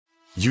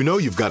You know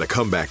you've got a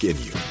comeback in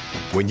you.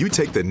 When you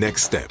take the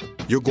next step,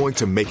 you're going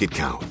to make it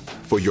count.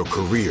 For your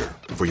career,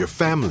 for your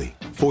family,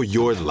 for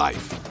your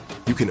life.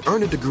 You can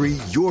earn a degree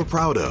you're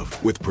proud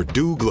of with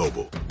Purdue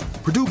Global.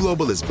 Purdue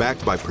Global is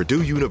backed by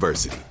Purdue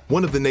University,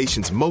 one of the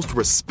nation's most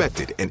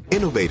respected and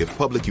innovative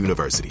public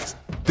universities.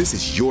 This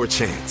is your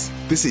chance.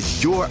 This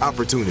is your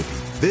opportunity.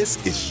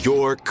 This is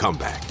your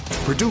comeback.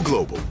 Purdue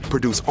Global,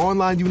 Purdue's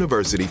online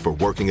university for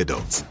working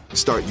adults.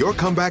 Start your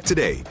comeback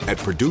today at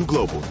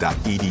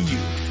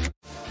purdueglobal.edu.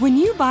 When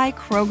you buy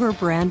Kroger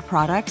brand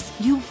products,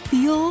 you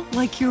feel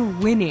like you're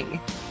winning.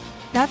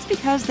 That's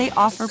because they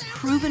offer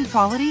proven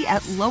quality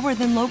at lower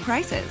than low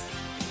prices.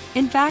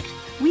 In fact,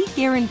 we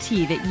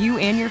guarantee that you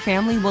and your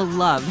family will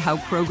love how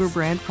Kroger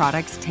brand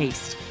products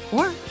taste,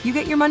 or you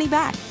get your money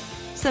back.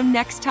 So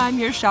next time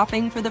you're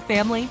shopping for the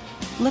family,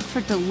 look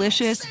for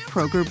delicious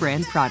Kroger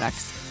brand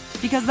products,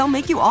 because they'll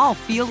make you all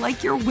feel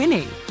like you're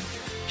winning.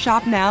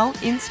 Shop now,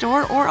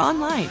 in-store, or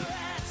online.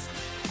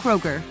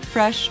 Kroger,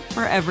 fresh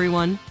for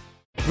everyone.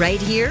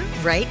 Right here,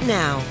 right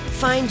now.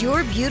 Find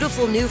your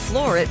beautiful new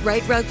floor at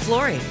Right Rug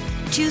Flooring.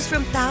 Choose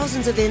from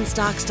thousands of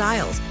in-stock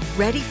styles,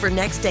 ready for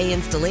next day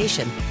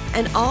installation,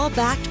 and all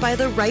backed by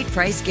the right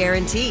price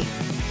guarantee.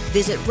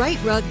 Visit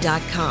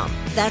rightrug.com.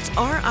 That's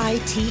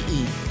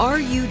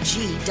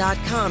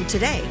RITERUG.com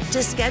today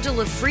to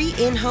schedule a free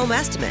in-home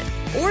estimate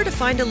or to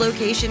find a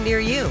location near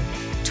you.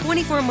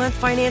 24-month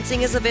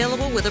financing is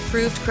available with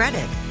approved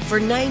credit. For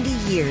 90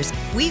 years,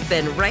 we've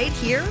been right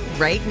here,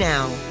 right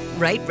now.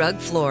 Right Rug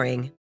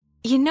Flooring.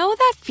 You know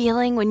that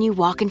feeling when you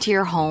walk into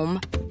your home,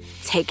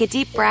 take a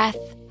deep breath,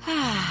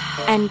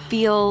 and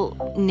feel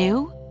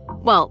new?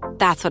 Well,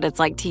 that's what it's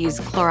like to use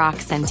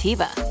Clorox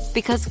Scentiva.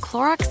 Because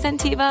Clorox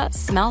Scentiva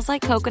smells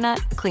like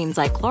coconut, cleans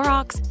like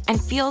Clorox,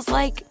 and feels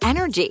like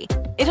energy.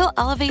 It'll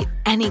elevate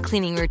any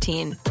cleaning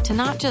routine to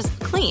not just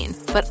clean,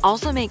 but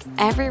also make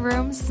every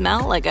room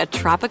smell like a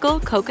tropical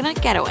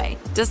coconut getaway.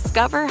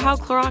 Discover how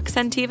Clorox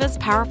Scentiva's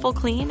powerful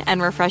clean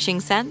and refreshing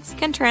scents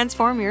can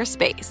transform your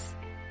space.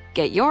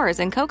 Get yours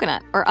in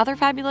coconut or other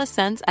fabulous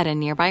scents at a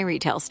nearby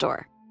retail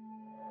store.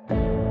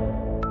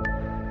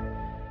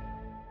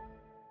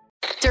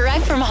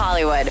 Direct from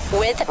Hollywood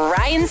with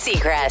Ryan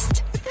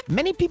Seacrest.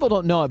 Many people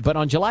don't know it, but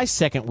on July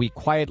 2nd, we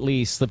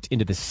quietly slipped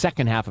into the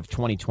second half of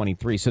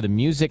 2023. So the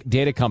music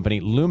data company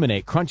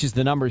Luminate crunches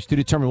the numbers to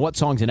determine what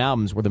songs and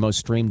albums were the most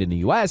streamed in the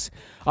U.S.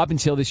 up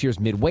until this year's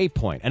midway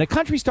point. And a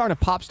country star and a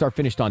pop star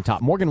finished on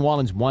top. Morgan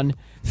Wallen's One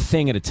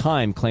Thing at a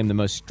Time claimed the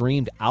most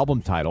streamed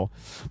album title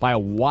by a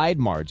wide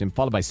margin,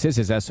 followed by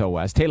SZA's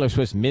SOS, Taylor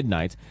Swift's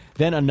Midnights,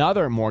 then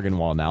another Morgan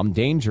Wallen album,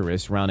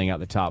 Dangerous, rounding out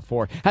the top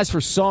four. As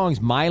for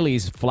songs,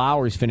 Miley's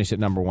Flowers finished at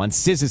number 1,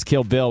 SZA's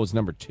Kill Bill was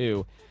number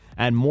 2,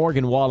 and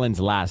Morgan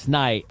Wallen's Last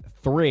Night,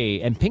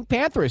 3. And Pink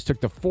Pantheress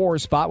took the 4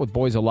 spot with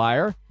Boy's a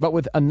Liar. But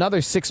with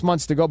another 6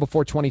 months to go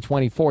before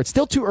 2024, it's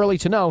still too early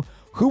to know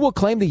who will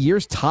claim the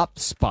year's top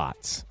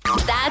spots.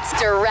 That's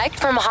Direct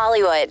from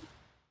Hollywood.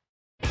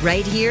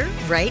 Right here,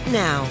 right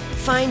now.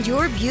 Find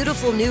your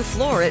beautiful new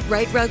floor at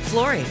Right Rug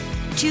Flooring.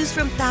 Choose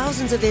from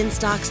thousands of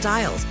in-stock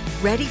styles,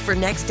 ready for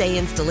next day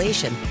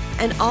installation,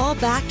 and all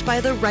backed by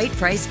the right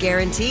price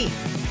guarantee.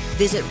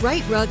 Visit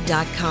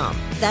rightrug.com.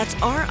 That's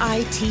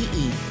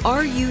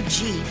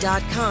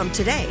RITERUG.com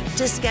today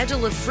to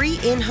schedule a free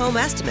in-home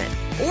estimate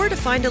or to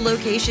find a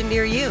location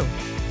near you.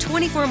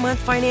 24-month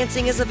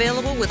financing is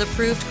available with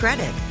approved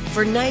credit.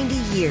 For 90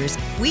 years,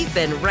 we've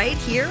been right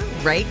here,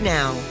 right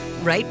now.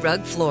 Right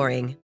Rug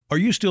Flooring. Are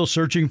you still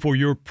searching for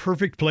your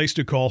perfect place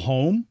to call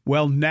home?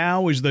 Well,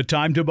 now is the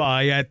time to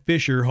buy at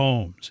Fisher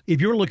Homes. If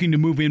you're looking to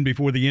move in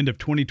before the end of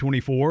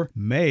 2024,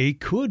 May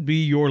could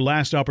be your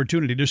last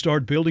opportunity to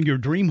start building your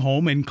dream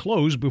home and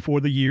close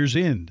before the year's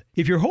end.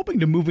 If you're hoping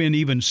to move in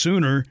even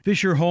sooner,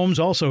 Fisher Homes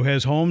also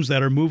has homes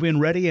that are move-in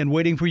ready and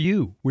waiting for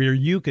you, where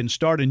you can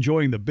start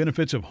enjoying the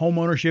benefits of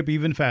homeownership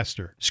even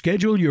faster.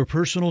 Schedule your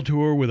personal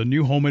tour with a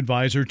new home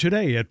advisor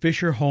today at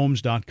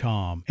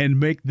FisherHomes.com and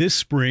make this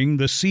spring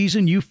the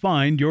season you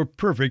find your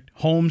perfect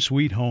home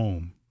sweet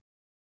home.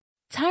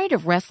 Tired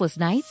of restless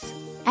nights?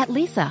 At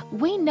Leesa,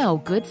 we know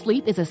good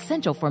sleep is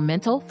essential for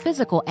mental,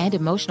 physical, and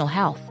emotional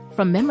health.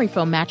 From memory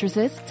foam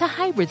mattresses to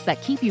hybrids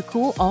that keep you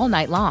cool all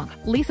night long,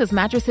 Leesa's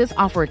mattresses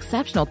offer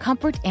exceptional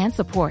comfort and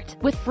support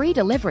with free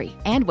delivery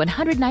and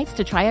 100 nights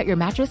to try out your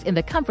mattress in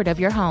the comfort of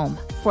your home.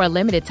 For a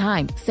limited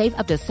time, save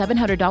up to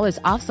 $700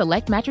 off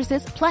select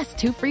mattresses plus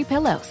 2 free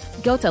pillows.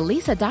 Go to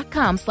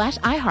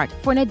leesa.com/iHeart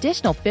for an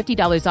additional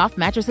 $50 off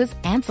mattresses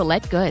and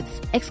select goods.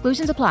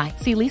 Exclusions apply.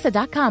 See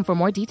leesa.com for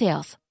more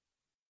details.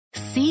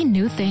 See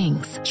new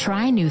things,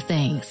 try new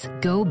things,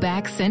 go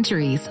back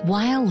centuries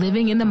while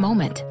living in the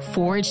moment,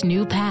 forge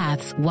new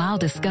paths while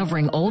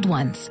discovering old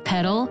ones,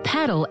 pedal,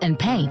 paddle, and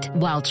paint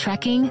while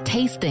trekking,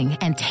 tasting,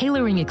 and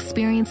tailoring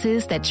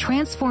experiences that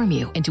transform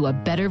you into a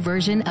better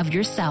version of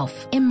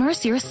yourself.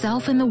 Immerse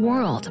yourself in the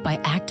world by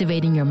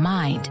activating your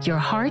mind, your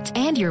heart,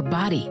 and your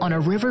body on a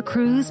river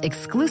cruise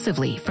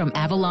exclusively from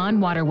Avalon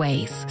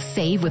Waterways.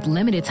 Save with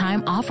limited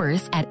time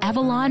offers at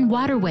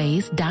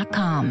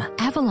AvalonWaterways.com.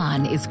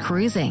 Avalon is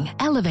cruising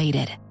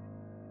elevated.